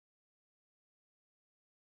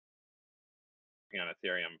on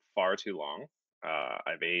Ethereum far too long.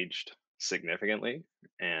 I've aged significantly,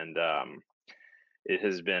 and it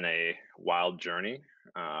has been a wild journey.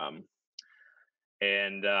 Um,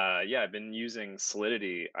 and yeah, I've been using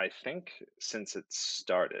Solidity, I think, since it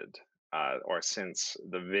started, or since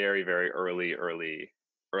the very, very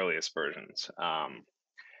earliest versions.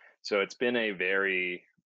 So it's been a very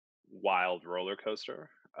wild roller coaster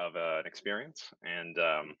of an experience, and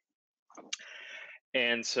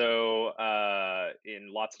so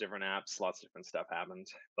in lots of different apps, lots of different stuff happened.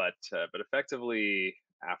 But effectively,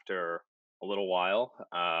 after a little while,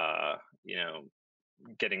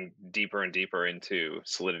 getting deeper and deeper into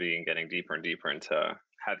Solidity and getting deeper and deeper into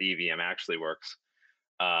how the EVM actually works.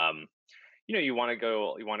 Um, you want to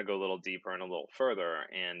go a little deeper and a little further,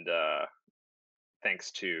 and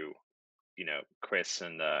thanks to Chris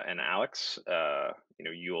and Alex,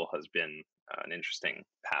 Yule has been an interesting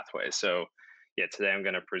pathway. So yeah, today I'm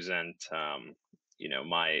going to present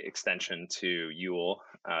my extension to Yule,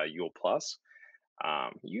 Yule Plus.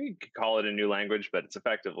 You could call it a new language, but it's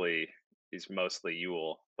effectively is mostly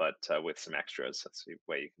Yule, but with some extras. That's the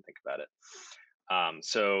way you can think about it.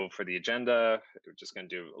 So for the agenda, we're just going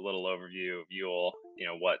to do a little overview of Yule.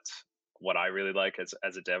 What I really like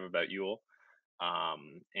as a dev about Yule,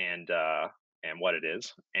 um, and uh, and what it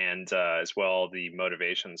is, and as well the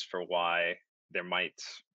motivations for why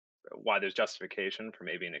there's justification for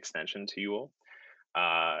maybe an extension to Yule.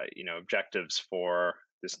 Objectives for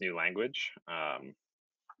this new language,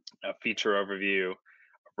 a feature overview,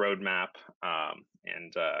 a roadmap,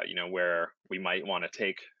 and where we might want to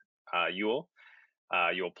take Yule,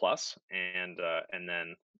 Yule Plus, and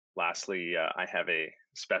then lastly, I have a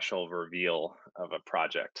special reveal of a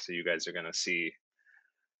project. So you guys are going to see,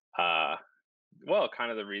 uh,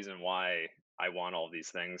 kind of the reason why I want all these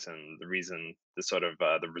things and the sort of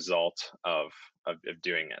the result of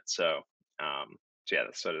doing it. So yeah,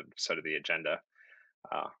 that's sort of the agenda.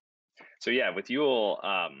 Uh, so yeah, with Yule,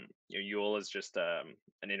 Yule is just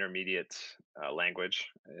an intermediate language.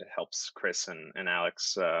 It helps Chris and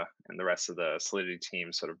Alex and the rest of the Solidity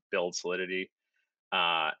team sort of build Solidity,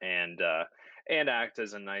 uh, and uh, and act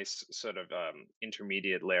as a nice sort of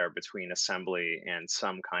intermediate layer between assembly and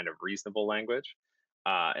some kind of reasonable language.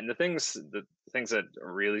 And the things that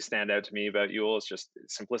really stand out to me about Yule is just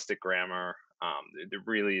simplistic grammar. There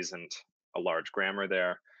really isn't a large grammar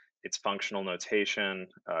there. It's functional notation.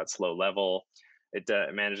 It's low level. It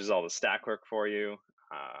manages all the stack work for you.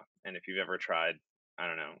 And if you've ever tried, I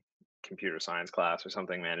don't know, computer science class or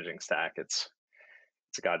something, managing stack, it's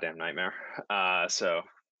a goddamn nightmare. So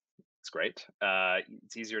it's great.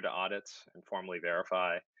 It's easier to audit and formally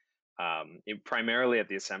verify, primarily at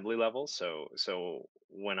the assembly level. So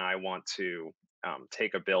when I want to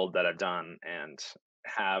take a build that I've done and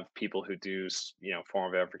have people who do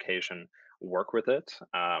form verification work with it,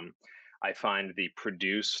 I find the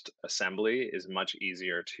produced assembly is much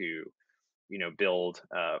easier to build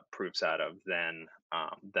proofs out of than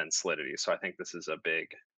Solidity. So I think this is a big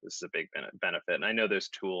benefit. And I know there's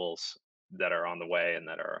tools that are on the way and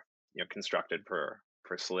that are constructed for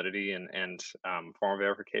Solidity and form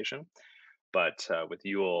verification. But with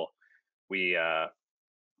Yule, we uh,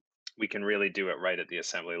 we can really do it right at the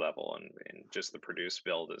assembly level, and just the produce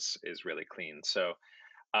build is really clean. So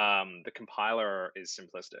the compiler is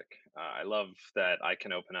simplistic. I love that I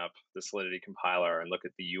can open up the Solidity compiler and look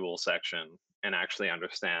at the Yule section and actually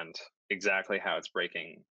understand exactly how it's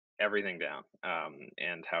breaking everything down,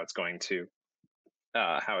 and how it's going to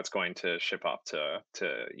ship off to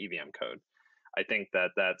EVM code. I think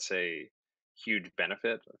that that's a huge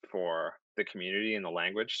benefit for the community and the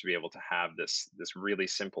language to be able to have this really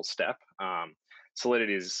simple step.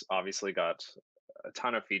 Solidity's obviously got a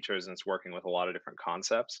ton of features and it's working with a lot of different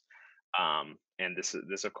concepts. And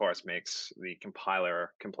this of course makes the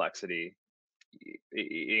compiler complexity,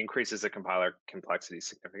 it increases the compiler complexity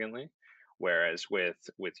significantly. Whereas with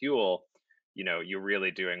Yule, you're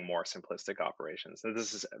really doing more simplistic operations. So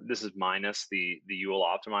this is minus the Yule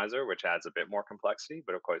optimizer, which adds a bit more complexity,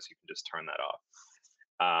 but of course you can just turn that off.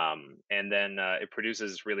 And then it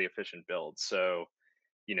produces really efficient builds. So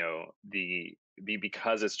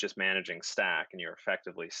because it's just managing stack and you're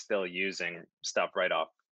effectively still using stuff right off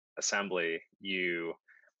assembly, you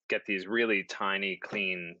get these really tiny,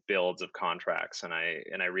 clean builds of contracts, and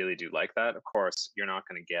I really do like that. Of course, you're not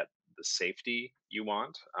going to get the safety you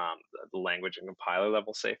want, the language and compiler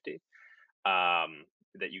level safety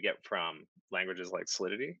that you get from languages like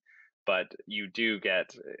Solidity, but you do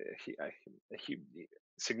get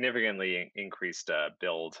significantly increased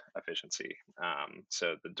build efficiency.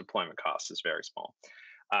 So the deployment cost is very small.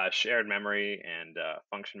 Shared memory and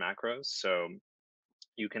function macros. So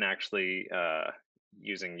you can actually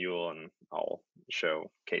using Yule, and I'll show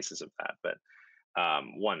cases of that. But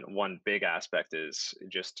one big aspect is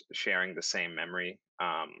just sharing the same memory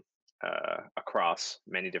across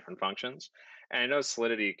many different functions. And I know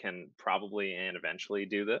Solidity can probably and eventually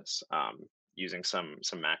do this using some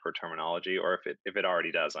macro terminology, or if it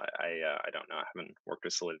already does, I don't know. I haven't worked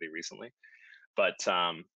with Solidity recently, but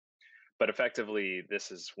effectively,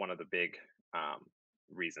 this is one of the big um,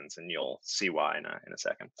 reasons, and you'll see why in a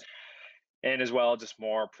second. And as well, just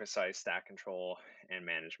more precise stack control and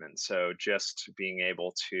management. So just being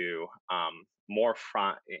able to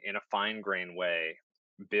in a fine grained way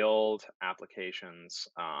build applications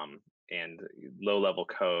and low level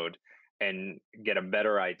code, and get a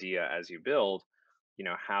better idea as you build,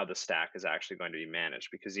 how the stack is actually going to be managed,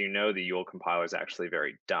 because the Yule compiler is actually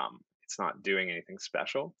very dumb. It's not doing anything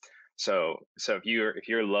special. So if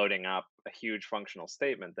you're loading up a huge functional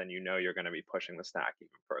statement, then you're going to be pushing the stack even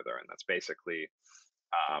further, and that's basically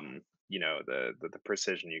the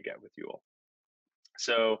precision you get with Yule.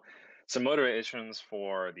 So some motivations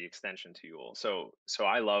for the extension to Yule. So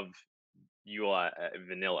I love Yule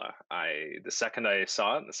vanilla. The second I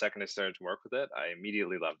saw it, the second I started to work with it, I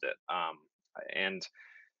immediately loved it. And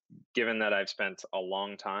given that I've spent a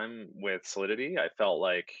long time with Solidity, I felt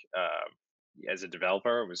like as a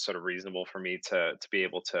developer, it was sort of reasonable for me to be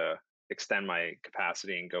able to extend my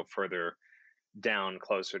capacity and go further down,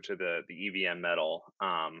 closer to the EVM metal,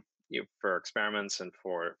 for experiments and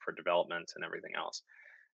for development and everything else.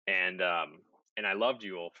 And and I loved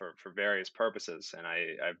Yule for various purposes, and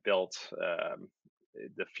I built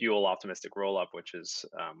the Fuel optimistic rollup, which is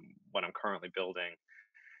what I'm currently building.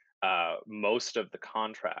 Most of the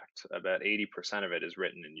contract, about 80% of it, is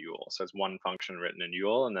written in Yule. So it's one function written in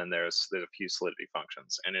Yule, and then there's a few Solidity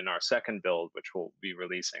functions. And in our second build, which we'll be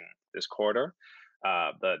releasing this quarter,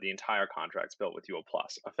 the entire contract's built with Yule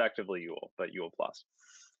Plus, effectively Yule, but Yule Plus.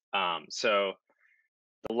 So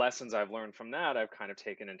the lessons I've learned from that, I've kind of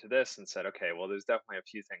taken into this and said, okay, well, there's definitely a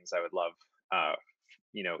few things I would love,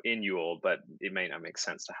 in Yule, but it may not make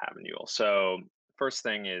sense to have in Yule. So first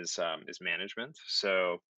thing is management.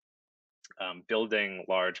 So building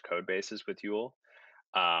large code bases with Yule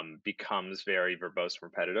becomes very verbose and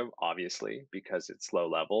repetitive, obviously, because it's low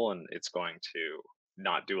level and it's going to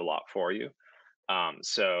not do a lot for you.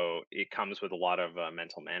 So it comes with a lot of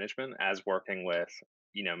mental management, as working with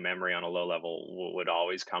memory on a low level would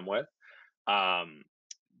always come with. Um,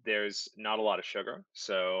 there's not a lot of sugar,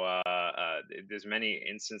 so there's many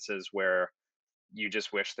instances where you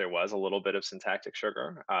just wish there was a little bit of syntactic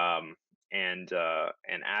sugar, and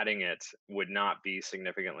adding it would not be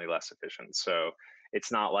significantly less efficient. So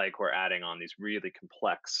it's not like we're adding on these really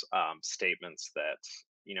complex statements that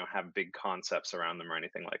have big concepts around them or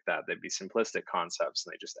anything like that. They'd be simplistic concepts,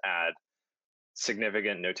 and they just add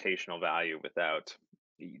significant notational value without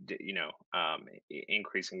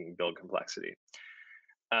increasing build complexity.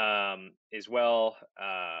 As well,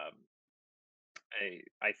 I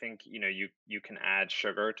think you can add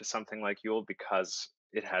sugar to something like Yule because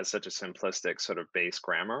it has such a simplistic sort of base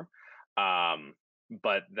grammar. Um,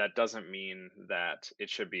 but that doesn't mean that it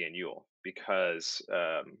should be in Yule, because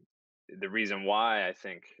the reason why I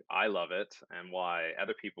think I love it and why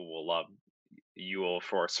other people will love Yule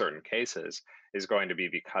for certain cases is going to be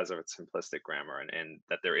because of its simplistic grammar, and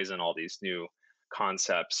that there isn't all these new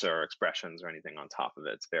concepts or expressions or anything on top of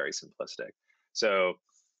it. It's very simplistic. So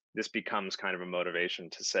this becomes kind of a motivation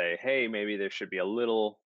to say, hey, maybe there should be a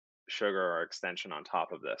little sugar or extension on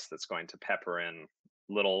top of this that's going to pepper in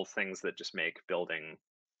little things that just make building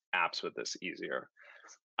apps with this easier.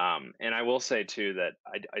 And I will say too that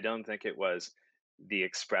I don't think it was the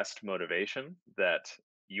expressed motivation that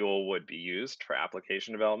Yule would be used for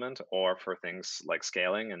application development or for things like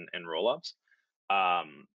scaling and rollups.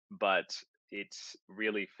 But it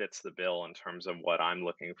really fits the bill in terms of what I'm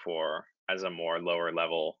looking for as a more lower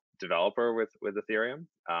level developer with Ethereum,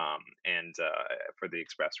 and for the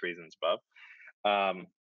express reasons above. Um,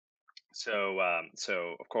 so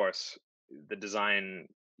of course, the design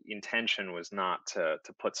intention was not to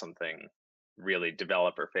put something really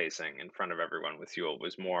developer facing in front of everyone with Fuel. It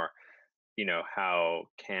was more, how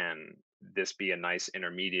can this be a nice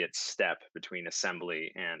intermediate step between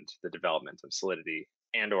assembly and the development of Solidity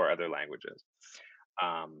and or other languages.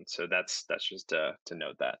 So that's just to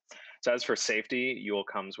note that. So as for safety, Yule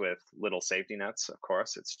comes with little safety nets. Of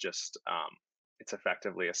course, it's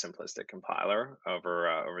effectively a simplistic compiler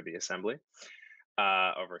over the assembly,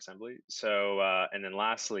 over assembly. So and then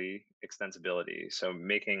lastly, extensibility. So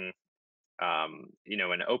making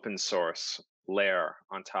an open source layer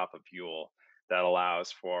on top of Yule that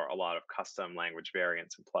allows for a lot of custom language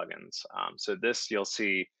variants and plugins. So this you'll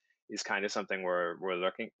see is kind of something we're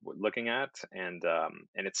looking at, and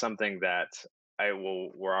it's something that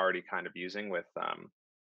we're already kind of using with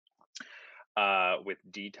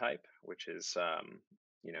D-type, which is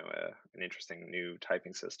an interesting new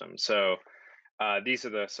typing system. So these are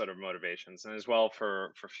the sort of motivations, and as well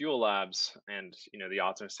for Fuel Labs and the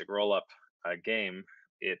optimistic rollup game,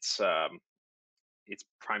 it's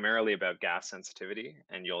primarily about gas sensitivity,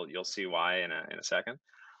 and you'll see why in a second.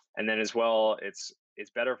 And then as well, it's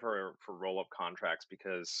better for rollup contracts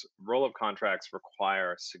because rollup contracts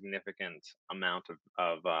require a significant amount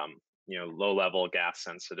of low level gas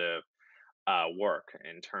sensitive work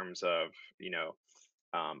in terms of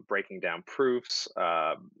breaking down proofs.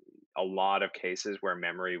 A lot of cases where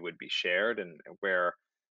memory would be shared, and where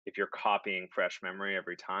if you're copying fresh memory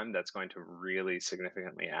every time, that's going to really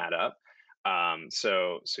significantly add up.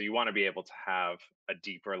 So you want to be able to have a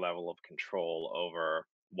deeper level of control over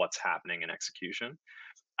what's happening in execution.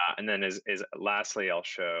 And then is lastly, I'll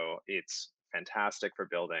show it's fantastic for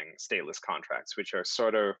building stateless contracts, which are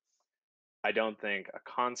sort of, I don't think, a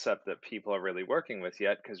concept that people are really working with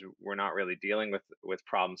yet, because we're not really dealing with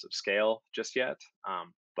problems of scale just yet.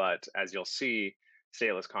 But as you'll see,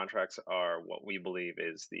 stateless contracts are what we believe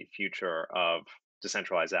is the future of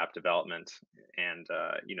decentralized app development, and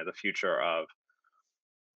the future of,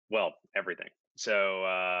 well, everything. So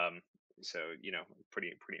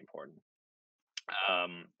pretty important.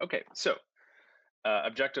 Okay, so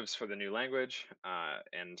objectives for the new language,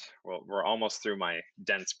 and we're almost through my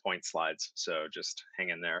dense point slides, so just hang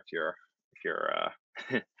in there if you're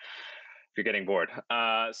if you're getting bored.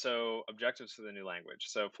 So objectives for the new language.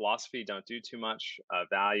 So philosophy, don't do too much.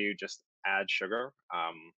 Value, just add sugar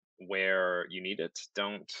where you need it.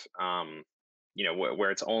 Don't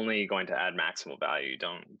where it's only going to add maximal value.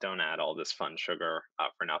 Don't add all this fun sugar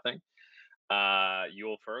for nothing.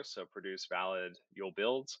 Yule first, so produce valid Yule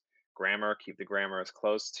builds. Grammar, keep the grammar as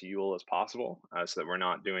close to Yule as possible, so that we're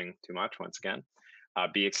not doing too much once again.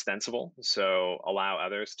 Be extensible, so allow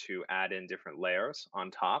others to add in different layers on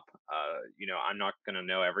top. I'm not going to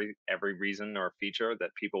know every reason or feature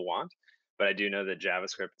that people want, but I do know that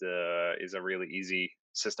JavaScript is a really easy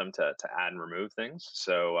system to add and remove things.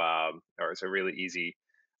 So, or it's a really easy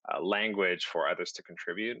language for others to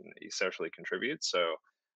contribute and socially contribute. So,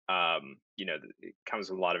 it comes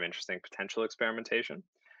with a lot of interesting potential experimentation.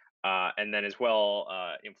 And then as well,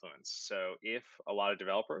 influence. So if a lot of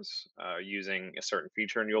developers are using a certain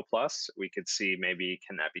feature in Yule Plus, we could see maybe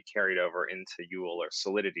can that be carried over into Yule or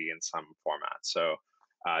Solidity in some format. So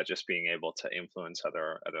just being able to influence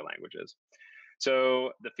other languages.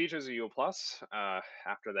 So the features of Yule Plus,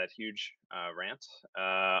 after that huge rant,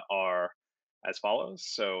 are as follows.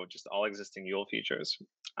 So just all existing Yule features,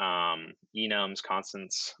 enums,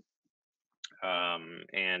 constants,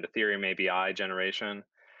 and Ethereum API generation,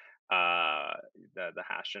 the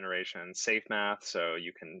hash generation, safe math. So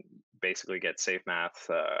you can basically get safe math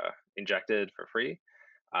injected for free,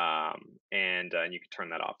 and you can turn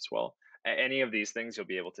that off as well. Any of these things you'll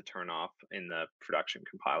be able to turn off in the production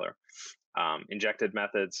compiler. Injected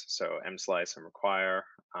methods, so mslice and require,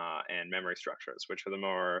 and memory structures, which are the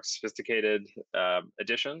more sophisticated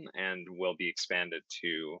addition and will be expanded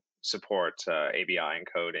to support ABI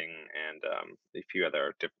encoding and a few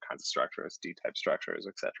other different kinds of structures, D-type structures,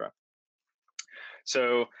 etc.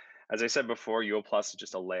 So, as I said before, Yule Plus is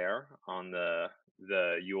just a layer on the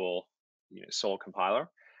Yule Sol compiler.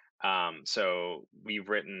 So we've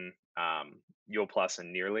written Yule Plus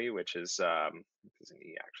and Nearly, which is there's an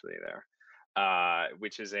E actually there,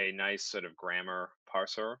 which is a nice sort of grammar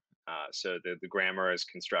parser. So the grammar is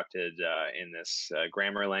constructed in this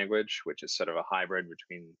grammar language, which is sort of a hybrid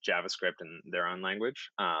between JavaScript and their own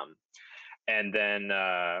language. And then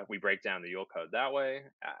we break down the Yule code that way,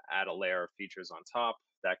 add a layer of features on top,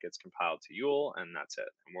 that gets compiled to Yule, and that's it.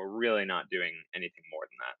 And we're really not doing anything more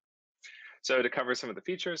than that. So to cover some of the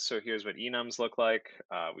features, so here's what enums look like.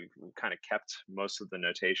 We've kind of kept most of the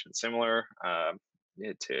notation similar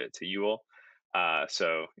to Yule.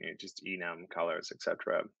 So just enum colors,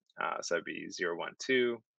 etc. So that'd be 0, 1,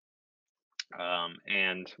 2.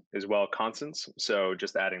 And as well constants. So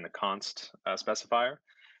just adding the const specifier.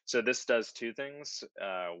 So this does two things.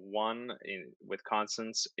 One, with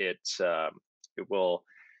constants, it will,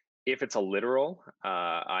 if it's a literal,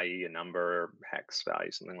 i.e. a number, hex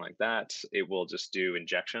value, something like that, it will just do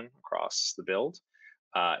injection across the build.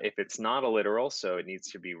 If it's not a literal, so it needs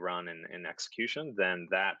to be run in execution, then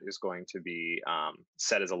that is going to be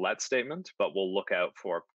set as a let statement, but we'll look out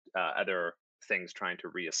for other things trying to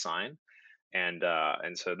reassign And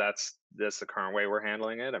so that's the current way we're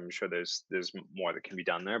handling it. I'm sure there's more that can be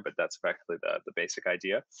done there, but that's effectively the basic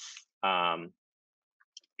idea. Um,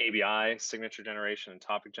 ABI, signature generation, and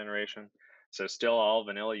topic generation. So still all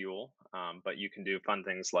vanilla UL, but you can do fun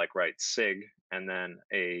things like write sig and then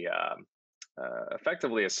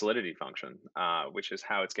effectively a solidity function, which is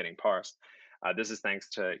how it's getting parsed. This is thanks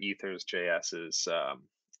to Ethers JS's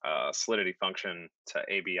solidity function to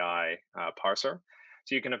ABI parser.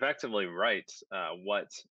 So you can effectively write what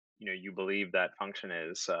you believe that function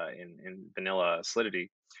is in vanilla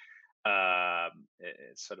solidity.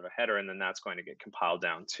 It's sort of a header, and then that's going to get compiled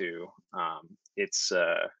down to its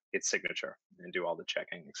signature and do all the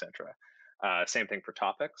checking, etc. Same thing for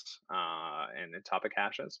topics and topic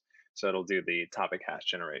hashes. So it'll do the topic hash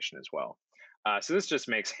generation as well. So this just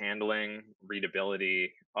makes handling,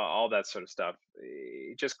 readability, all that sort of stuff.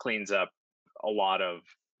 It just cleans up a lot of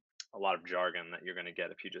jargon that you're going to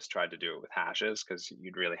get if you just tried to do it with hashes, because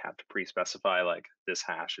you'd really have to pre-specify like this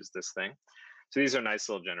hash is this thing. So these are nice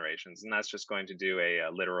little generations, and that's just going to do a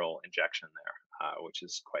literal injection there, which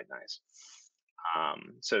is quite nice.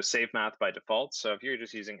 So save math by default. So if you're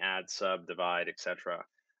just using add, sub, divide, etc.,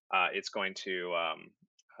 it's going to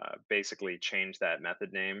basically change that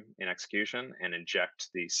method name in execution and inject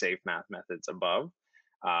the save math methods above.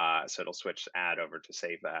 So it'll switch add over to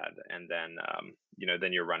save add, and then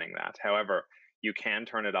then you're running that. However, you can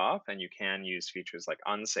turn it off, and you can use features like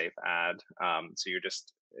unsafe add. So you're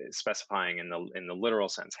just specifying in the literal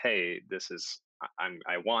sense, hey, this is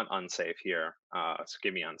I want unsafe here, so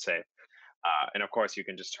give me unsafe. And of course, you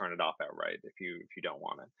can just turn it off outright if you don't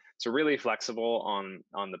want it. So really flexible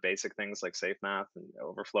on the basic things like safe math and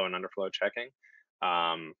overflow and underflow checking.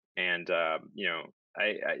 I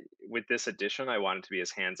with this addition, I want it to be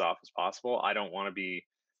as hands off as possible. I don't want to be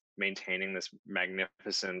maintaining this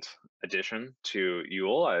magnificent addition to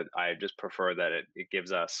UL. I just prefer that it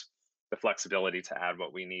gives us the flexibility to add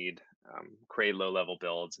what we need, create low level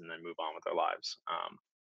builds, and then move on with our lives.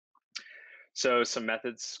 So some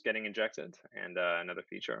methods getting injected, and another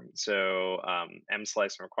feature. So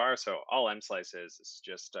mslice and require. So all mslice is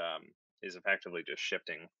just is effectively just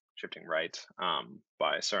shifting right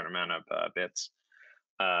by a certain amount of bits.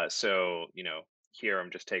 So here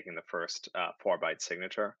I'm just taking the first 4-byte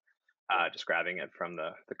signature, just grabbing it from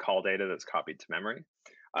the call data that's copied to memory.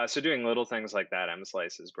 So doing little things like that,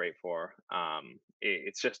 mslice is great for.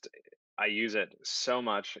 It's just I use it so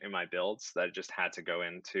much in my builds that it just had to go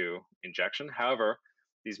into injection. However,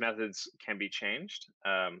 these methods can be changed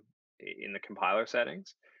in the compiler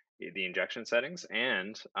settings, the injection settings,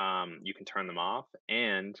 and you can turn them off,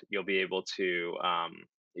 and you'll be able to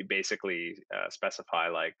basically specify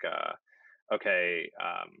like, okay,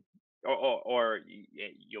 or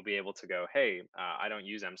you'll be able to go, hey, I don't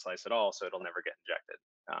use mslice at all, so it'll never get injected.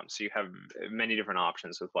 So you have many different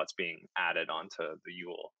options with what's being added onto the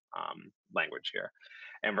UL language here,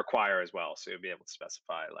 and require as well. So you'll be able to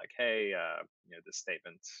specify like, hey, this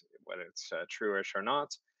statement, whether it's true-ish or not,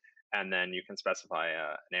 and then you can specify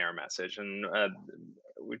an error message. And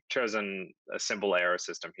we've chosen a simple error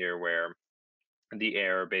system here where the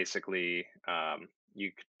error basically,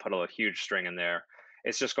 you could put a huge string in there.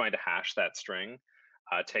 It's just going to hash that string,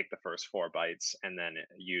 take the first 4 bytes, and then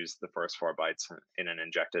use the first 4 bytes in an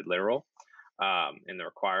injected literal in the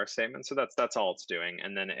require statement. So that's all it's doing.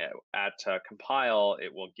 And then at compile,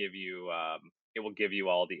 it will give you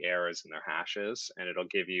all the errors and their hashes, and it'll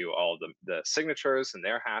give you all the signatures and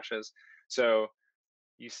their hashes. So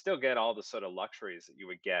you still get all the sort of luxuries that you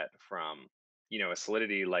would get from a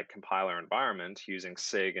solidity like compiler environment using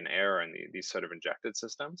sig and error and these sort of injected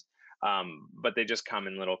systems, but they just come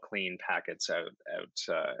in little clean packets out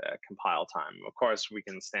at compile time. Of course, we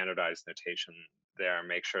can standardize notation there and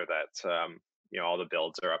make sure that all the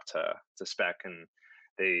builds are up to spec, and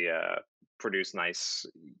they produce nice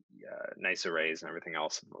arrays and everything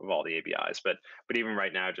else of all the ABIs. But even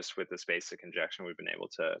right now, just with this basic injection, we've been able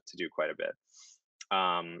to do quite a bit.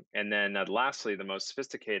 And then lastly, the most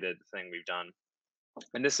sophisticated thing we've done,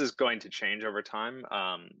 and this is going to change over time.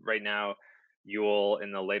 Right now, you'll,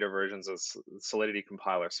 in the later versions of Solidity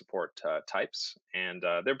compiler, support types, and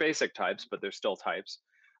they're basic types, but they're still types.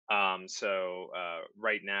 So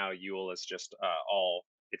right now, UL is just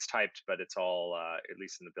it's typed, but it's all, at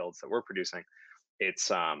least in the builds that we're producing,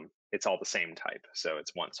 it's all the same type. So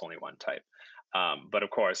it's only one type. But of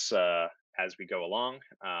course, as we go along,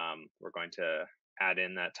 we're going to add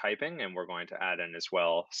in that typing, and we're going to add in as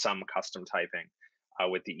well some custom typing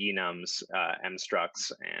with the enums,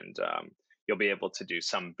 mstructs, and you'll be able to do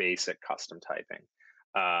some basic custom typing.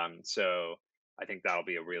 So I think that'll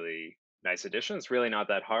be a really nice addition. It's really not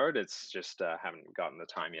that hard. It's just haven't gotten the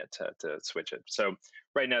time yet to switch it. So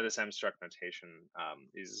right now, this mstruct notation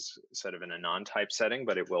is sort of in a non-type setting,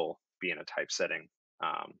 but it will be in a type setting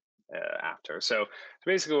after. So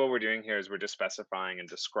basically what we're doing here is we're just specifying and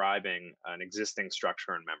describing an existing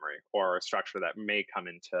structure in memory, or a structure that may come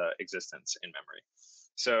into existence in memory.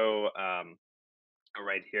 So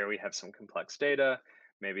right here, we have some complex data.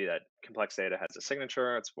 Maybe that complex data has a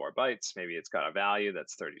signature, it's 4 bytes. Maybe it's got a value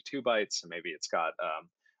that's 32 bytes. And maybe it's got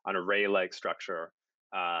an array-like structure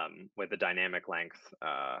with a dynamic length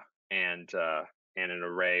and an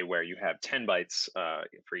array where you have 10 bytes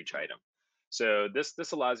for each item. So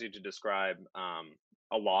this allows you to describe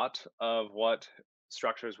a lot of what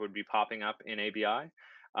structures would be popping up in ABI.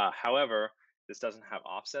 However, this doesn't have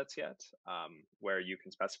offsets yet, where you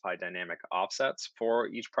can specify dynamic offsets for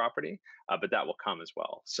each property, but that will come as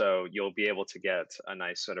well. So you'll be able to get a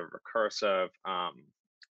nice sort of recursive,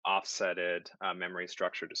 offsetted memory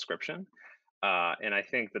structure description. And I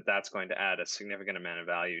think that that's going to add a significant amount of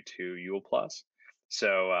value to Yule Plus.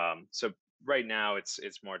 So right now it's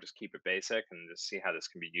more just keep it basic and just see how this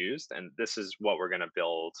can be used. And this is what we're going to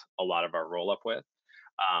build a lot of our rollup with.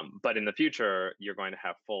 But in the future, you're going to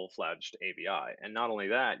have full-fledged ABI. And not only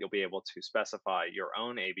that, you'll be able to specify your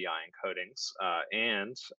own ABI encodings,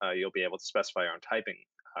 and you'll be able to specify your own typing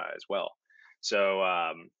as well.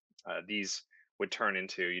 So these would turn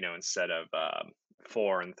into, instead of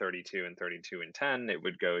 4 and 32 and 32 and 10, it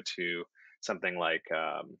would go to something like,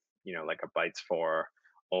 like a bytes 4,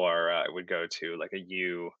 or it would go to like a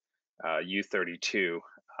U32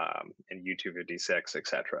 and U256,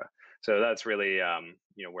 etc. So that's really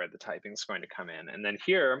where the typing is going to come in. And then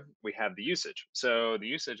here we have the usage. So the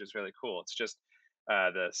usage is really cool. It's just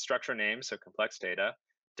the structure name, so complex data,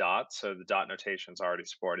 dot. So the dot notation is already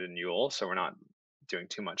supported in Yule, so we're not doing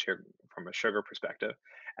too much here from a sugar perspective.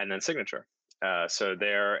 And then signature. So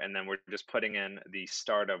there, and then we're just putting in the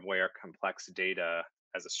start of where complex data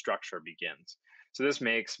as a structure begins. So this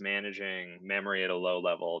makes managing memory at a low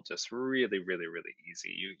level just really, really, really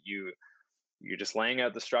easy. You're just laying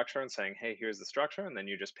out the structure and saying, hey, here's the structure, and then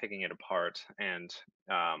you're just picking it apart. And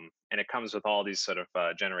it comes with all these sort of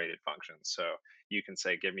generated functions. So you can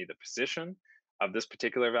say, give me the position of this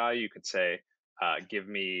particular value. You could say, give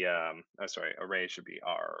me, array should be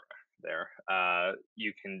R there.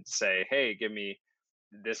 You can say, hey, give me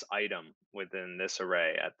this item within this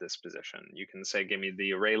array at this position. You can say, give me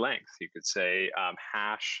the array length. You could say,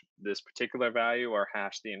 hash this particular value, or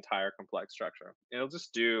hash the entire complex structure. It'll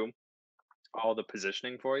just do all the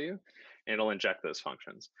positioning for you, and it'll inject those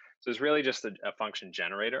functions. So it's really just a function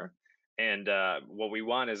generator. And what we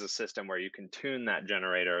want is a system where you can tune that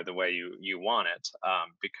generator the way you want it,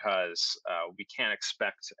 because we can't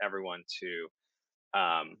expect everyone to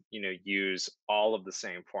use all of the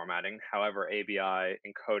same formatting. However, ABI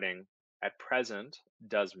encoding at present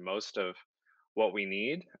does most of what we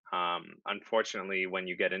need. Unfortunately, when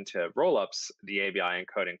you get into rollups, the ABI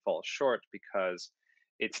encoding falls short because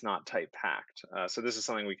it's not type packed. So this is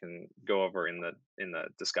something we can go over in the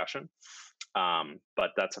discussion,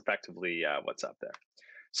 but that's effectively what's up there.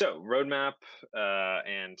 So roadmap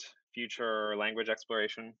and future language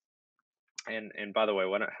exploration. And by the way,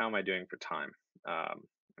 how am I doing for time?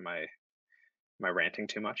 Am I ranting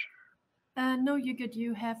too much? No, you're good.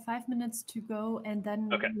 You have 5 minutes to go, and then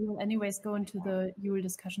Okay. we will anyways go into the Yule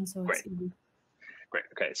discussion, so it's easy. Great.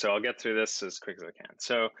 Okay, so I'll get through this as quick as I can.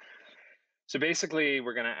 So basically,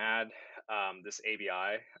 we're going to add this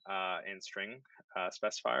ABI and string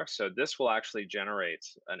specifier. So this will actually generate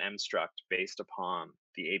an mstruct based upon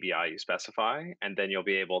the ABI you specify, and then you'll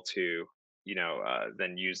be able to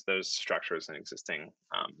then use those structures in existing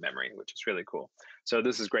memory, which is really cool. So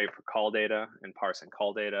this is great for call data and parsing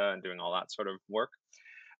call data and doing all that sort of work.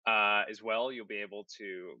 As well, you'll be able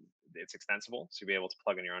to, it's extensible, so you'll be able to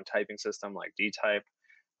plug in your own typing system like dtype.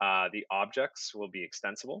 The objects will be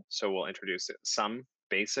extensible, so we'll introduce some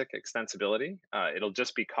basic extensibility. It'll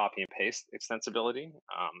just be copy and paste extensibility,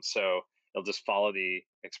 so it'll just follow the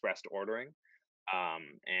expressed ordering.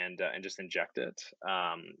 And just inject it.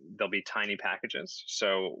 There'll be tiny packages,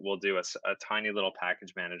 so we'll do a tiny little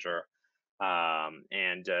package manager,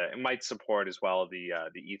 and it might support as well the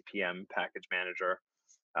ETHPM package manager,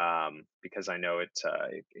 because I know it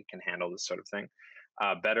can handle this sort of thing.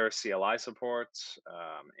 Better CLI support,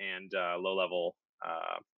 and low-level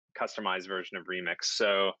customized version of Remix.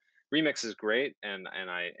 So Remix is great, and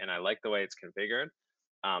I like the way it's configured,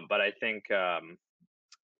 but I think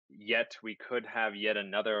yet we could have yet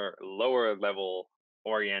another lower level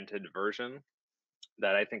oriented version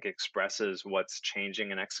that I think expresses what's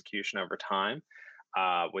changing in execution over time,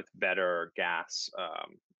 with better gas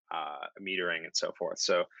metering and so forth.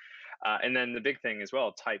 So, and then the big thing as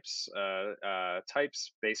well, types,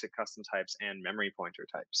 basic custom types, and memory pointer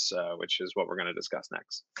types, which is what we're going to discuss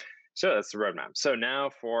next. So that's the roadmap. So now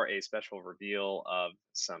for a special reveal of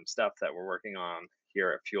some stuff that we're working on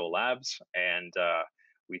here at Fuel Labs, and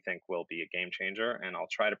we think will be a game changer. And I'll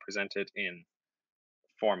try to present it in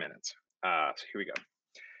 4 minutes. So here we go.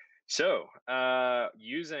 So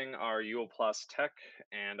using our UL Plus tech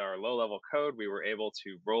and our low-level code, we were able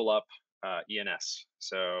to roll up ENS.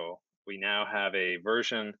 So we now have a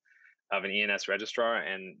version of an ENS registrar,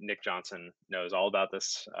 and Nick Johnson knows all about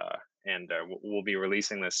this, and we'll be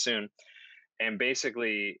releasing this soon. And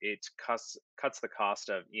basically, it cuts the cost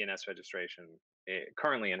of ENS registration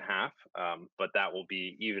currently in half, but that will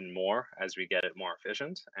be even more as we get it more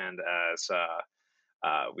efficient. And as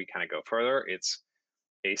we kind of go further, it's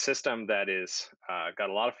a system that is got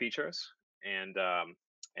a lot of features, and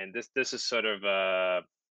this is sort of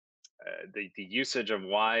the usage of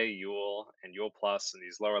why UL and UL Plus and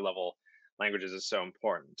these lower level languages is so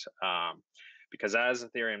important. Because as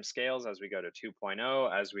Ethereum scales, as we go to 2.0,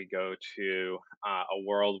 as we go to a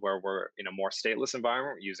world where we're in a more stateless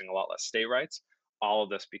environment, we're using a lot less state rights, all of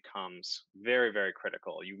this becomes very, very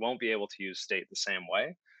critical. You won't be able to use state the same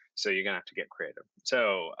way, so you're gonna have to get creative.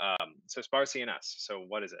 So, so sparse ENS. So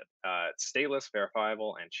what is it? It's stateless,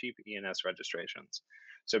 verifiable, and cheap ENS registrations.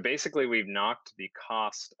 So basically, we've knocked the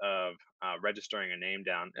cost of registering a name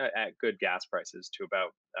down at good gas prices to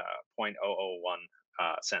about 0.001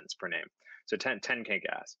 cents per name. So 10K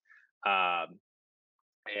gas.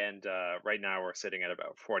 And right now we're sitting at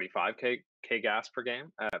about 45K gas per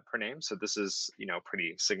name. So this is,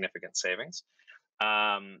 pretty significant savings.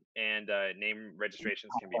 And name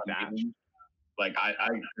registrations can be batched. Like I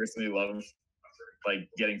personally love like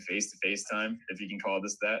getting face-to-face time, if you can call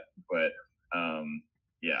this that. But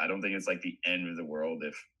yeah, I don't think it's like the end of the world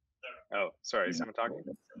if. Oh, sorry, is someone talking?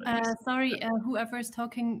 Sorry, whoever is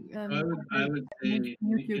talking. I would say,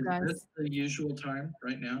 mute you is guys. this the usual time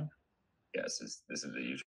right now? Yes, this is the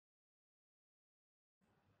usual.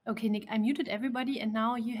 Okay, Nick, I muted everybody, and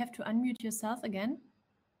now you have to unmute yourself again.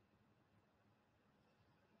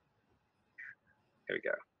 There we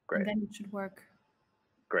go. Great. And then it should work.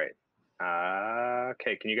 Great.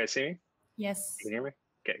 Okay, can you guys see me? Yes. Can you hear me?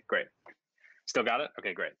 Okay, great. Still got it?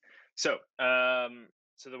 Okay, great. So,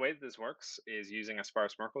 so the way that this works is using a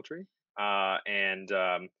sparse Merkle tree and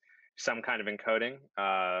some kind of encoding.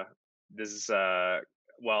 This is,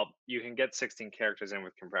 well, you can get 16 characters in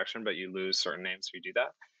with compression, but you lose certain names if you do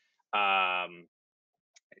that.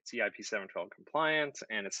 It's EIP 712 compliant,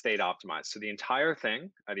 and it's state optimized. So the entire thing,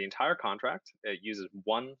 the entire contract, it uses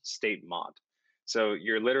one state mod. So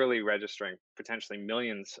you're literally registering potentially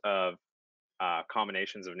millions of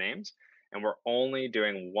combinations of names, and we're only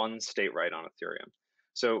doing one state right on Ethereum.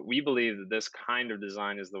 So we believe that this kind of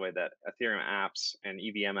design is the way that Ethereum apps and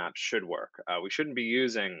EVM apps should work. We shouldn't be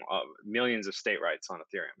using millions of state rights on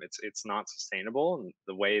Ethereum. It's not sustainable. And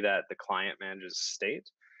the way that the client manages state,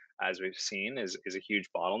 as we've seen, is a huge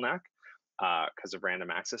bottleneck because of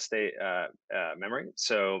random access state memory.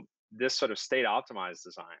 So this sort of state optimized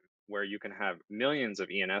design, where you can have millions of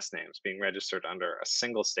ENS names being registered under a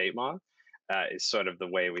single state mod, is sort of the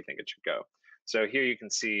way we think it should go. So here you can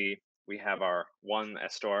see we have our one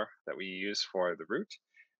store that we use for the root,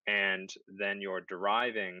 and then you're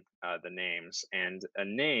deriving the names, and a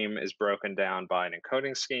name is broken down by an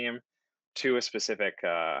encoding scheme to a specific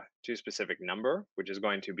number, which is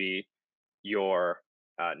going to be your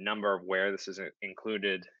number of where this is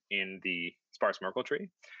included in the sparse Merkle tree,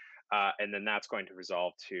 and then that's going to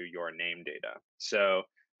resolve to your name data. So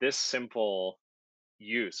this simple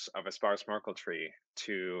use of a sparse Merkle tree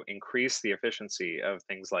to increase the efficiency of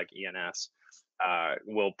things like ENS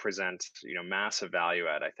will present massive value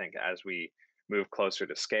add, I think, as we move closer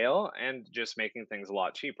to scale, and just making things a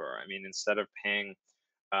lot cheaper. I mean, instead of paying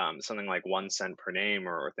something like 1 cent per name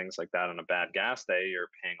or things like that on a bad gas day, you're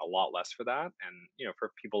paying a lot less for that. And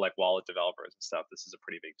for people like wallet developers and stuff, this is a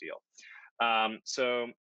pretty big deal. So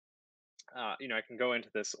I can go into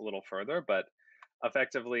this a little further, but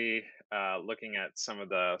effectively looking at some of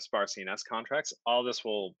the sparse ENS contracts, all this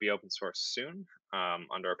will be open source soon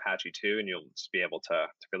under Apache 2, and you'll just be able to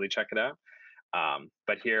really check it out.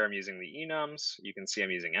 But here I'm using the enums. You can see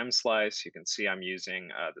I'm using mslice. You can see I'm using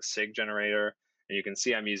the sig generator, and you can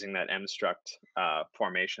see I'm using that mstruct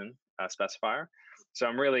formation specifier. So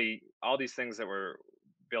I'm really, all these things that we're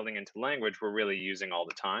building into language, we're really using all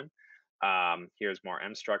the time. Here's more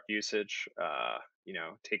mstruct usage,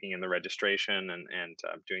 taking in the registration and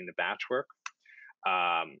doing the batch work.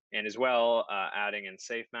 And as well, adding in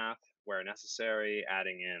safe math where necessary,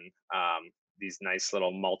 adding in these nice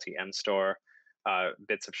little multi-M store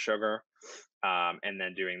bits of sugar, and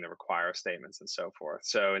then doing the require statements and so forth.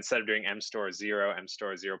 So instead of doing M store 0, M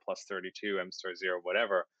store 0 plus 32, M store 0,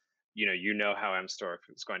 whatever, you know how M store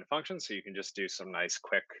is going to function, so you can just do some nice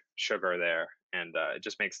quick sugar there, and it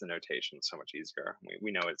just makes the notation so much easier.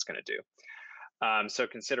 We know what it's going to do. So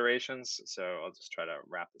considerations. So I'll just try to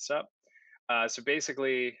wrap this up. So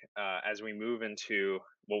basically, as we move into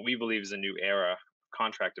what we believe is a new era of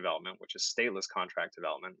contract development, which is stateless contract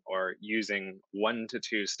development, or using 1 to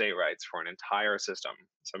 2 state rights for an entire system.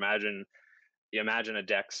 So imagine a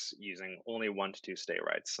DEX using only 1 to 2 state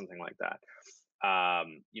rights, something like that.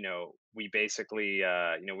 We basically,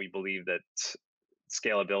 we believe that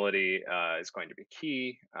scalability is going to be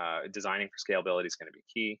key. Designing for scalability is going to be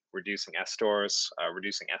key. Reducing S stores,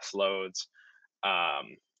 reducing S loads,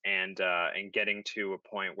 and getting to a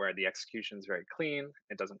point where the execution is very clean.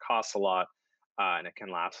 It doesn't cost a lot, and it can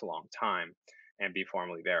last a long time and be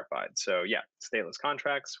formally verified. So yeah, stateless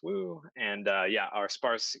contracts, woo! And yeah, our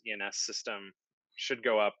sparse ENS system should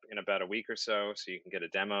go up in about a week or so you can get a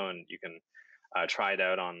demo and you can try it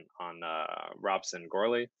out on Robson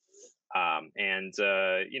Gorley.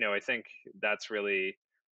 I think that's really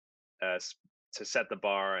to set the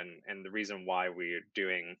bar and the reason why we're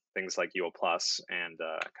doing things like Yule Plus and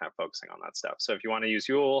kind of focusing on that stuff. So if you want to use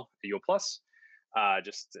Yule Plus,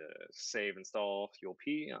 just save install Yule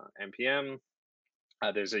P npm.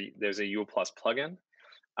 There's a Yule Plus plugin,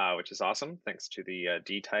 which is awesome, thanks to the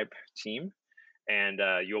D-type team, and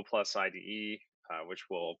Yule Plus IDE, which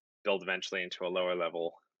will build eventually into a lower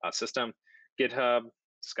level system. GitHub,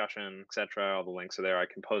 discussion, etc. All the links are there. I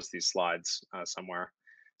can post these slides somewhere.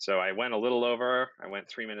 So I went a little over. I went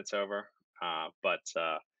 3 minutes over, but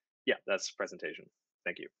yeah, that's the presentation.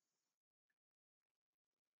 Thank you.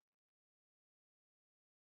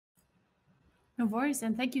 No worries,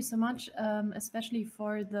 and thank you so much, especially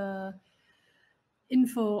for the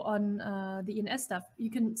info on the ENS stuff. You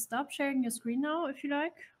can stop sharing your screen now if you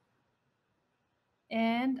like.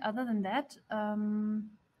 And other than that,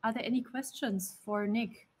 are there any questions for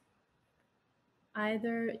Nick?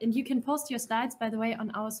 And you can post your slides, by the way, on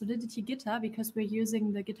our Solidity GitHub, because we're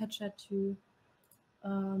using the GitHub chat to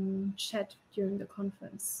chat during the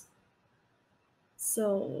conference.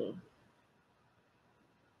 So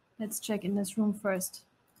let's check in this room first.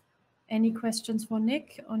 Any questions for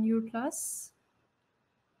Nick on Yule Plus?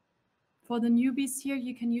 For the newbies here,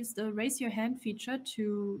 you can use the raise your hand feature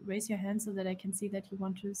to raise your hand so that I can see that you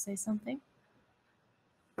want to say something.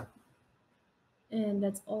 And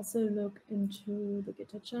let's also look into the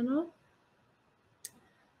GitHub channel.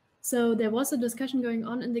 So there was a discussion going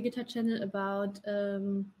on in the GitHub channel about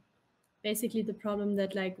basically the problem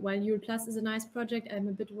that, like, while Yule Plus is a nice project, I'm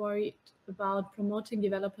a bit worried about promoting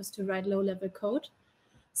developers to write low-level code.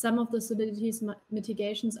 Some of the Solidity's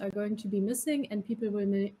mitigations are going to be missing and people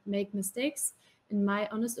will make mistakes. In my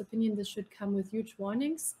honest opinion, this should come with huge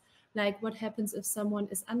warnings, like what happens if someone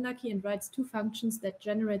is unlucky and writes 2 functions that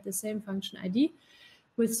generate the same function ID.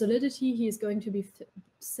 With Solidity, he is going to be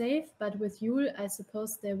safe, but with Yule, I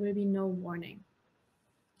suppose there will be no warning.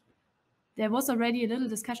 There was already a little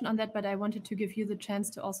discussion on that, but I wanted to give you the chance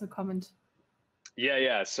to also comment.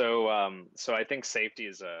 Yeah. So I think safety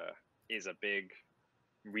is a big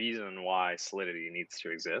reason why Solidity needs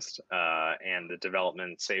to exist, and the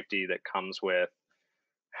development safety that comes with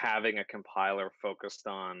having a compiler focused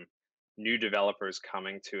on new developers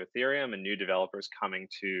coming to Ethereum and new developers coming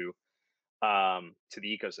to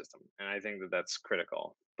the ecosystem. And I think that that's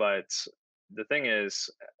critical. But the thing is,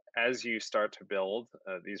 as you start to build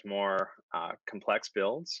these more complex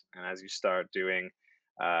builds, and as you start doing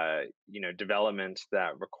development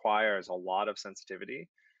that requires a lot of sensitivity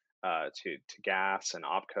to gas and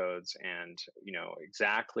opcodes and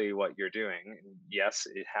exactly what you're doing. Yes,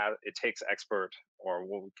 it takes expert, or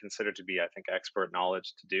what we consider to be, I think, expert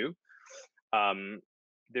knowledge to do.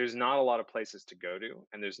 There's not a lot of places to go to,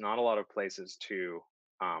 and there's not a lot of places to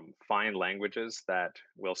find languages that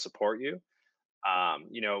will support you.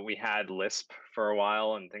 We had Lisp for a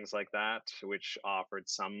while and things like that, which offered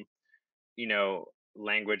some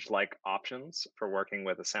language-like options for working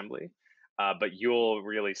with assembly. But Yule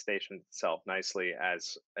really stationed itself nicely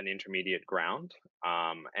as an intermediate ground.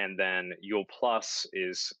 And then Yule Plus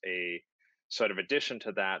is a sort of addition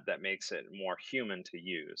to that makes it more human to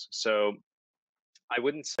use. So I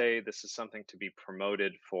wouldn't say this is something to be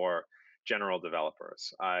promoted for general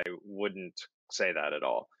developers. I wouldn't say that at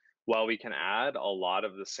all. While we can add a lot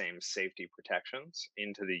of the same safety protections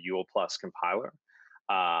into the Yule Plus compiler,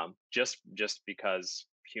 just because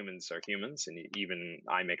humans are humans, and even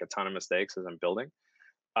I make a ton of mistakes as I'm building.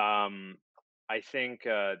 I think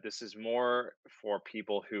this is more for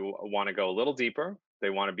people who want to go a little deeper. They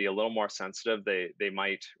want to be a little more sensitive. They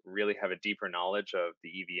might really have a deeper knowledge of the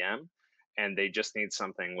EVM, and they just need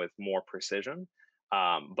something with more precision.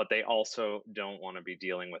 But they also don't want to be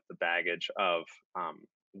dealing with the baggage of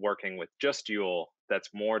working with just Duel. That's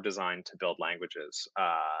more designed to build languages.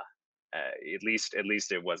 At least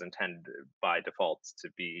it was intended by default to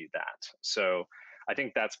be that. So I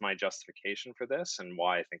think that's my justification for this and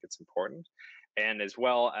why I think it's important. And as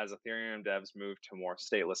well as Ethereum devs move to more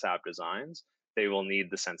stateless app designs, they will need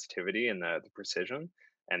the sensitivity and the precision.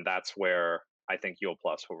 And that's where I think Yule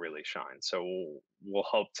Plus will really shine. So we'll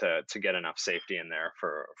hope to get enough safety in there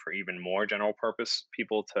for even more general purpose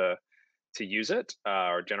people to use it,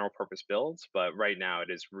 or general purpose builds. But right now it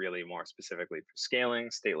is really more specifically for scaling,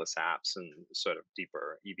 stateless apps, and sort of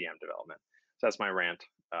deeper EVM development. So that's my rant.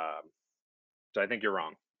 So I think you're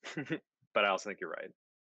wrong, but I also think you're right.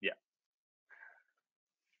 Yeah.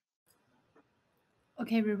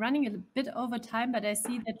 Okay, we're running a bit over time, but I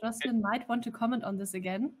see that Jocelyn might want to comment on this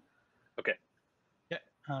again. Okay. Yeah,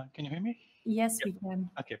 can you hear me? Yes, we can.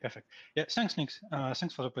 Okay, perfect. Yeah, thanks, Nick.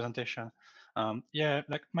 Thanks for the presentation. Yeah,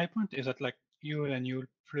 like my point is that like Yule and Yule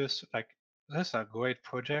Plus, like that's a great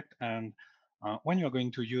project, and when you're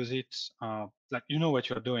going to use it, like you know what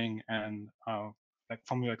you're doing, and like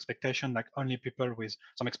from your expectation, like only people with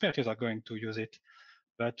some expertise are going to use it.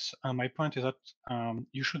 But my point is that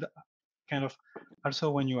you should kind of also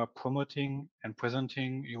when you are promoting and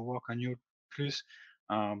presenting your work on Yule Plus,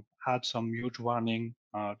 add some huge warning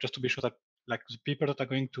just to be sure that like the people that are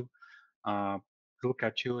going to look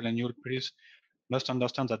at Yule and Yule Plus must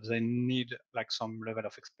understand that they need like some level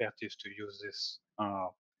of expertise to use this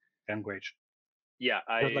language. Yeah,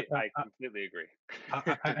 Like, I completely agree.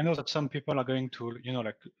 I know that some people are going to, you know,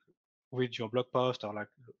 like read your blog post or like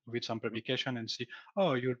read some publication and see,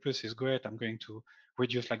 oh, Yule Plus is great. I'm going to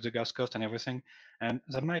reduce like the gas cost and everything. And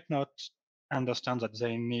they might not understand that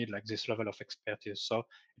they need like this level of expertise. So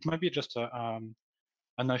it might be just a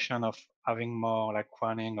notion of having more like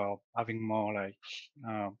warning or having more like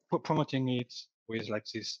promoting it with like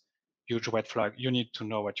this huge red flag. You need to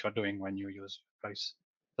know what you're doing when you use Plus. Does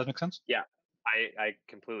that make sense? Yeah, I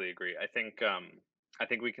completely agree. I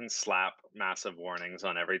think we can slap massive warnings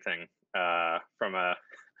on everything from a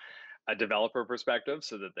developer perspective,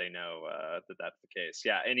 so that they know that that's the case.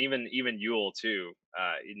 Yeah, and even Yule too,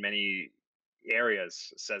 in many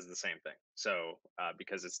areas says the same thing. So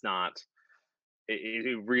because it's not,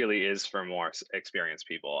 it really is for more experienced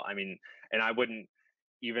people. I mean, and I wouldn't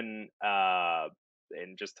even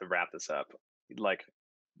and just to wrap this up, like,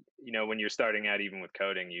 you know, when you're starting out even with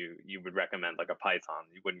coding, you would recommend like a Python.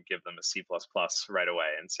 You wouldn't give them a C++ right away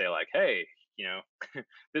and say like, hey, you know,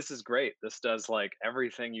 this is great. This does like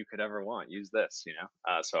everything you could ever want. Use this, you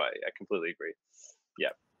know. So I completely agree.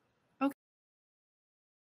 Yeah.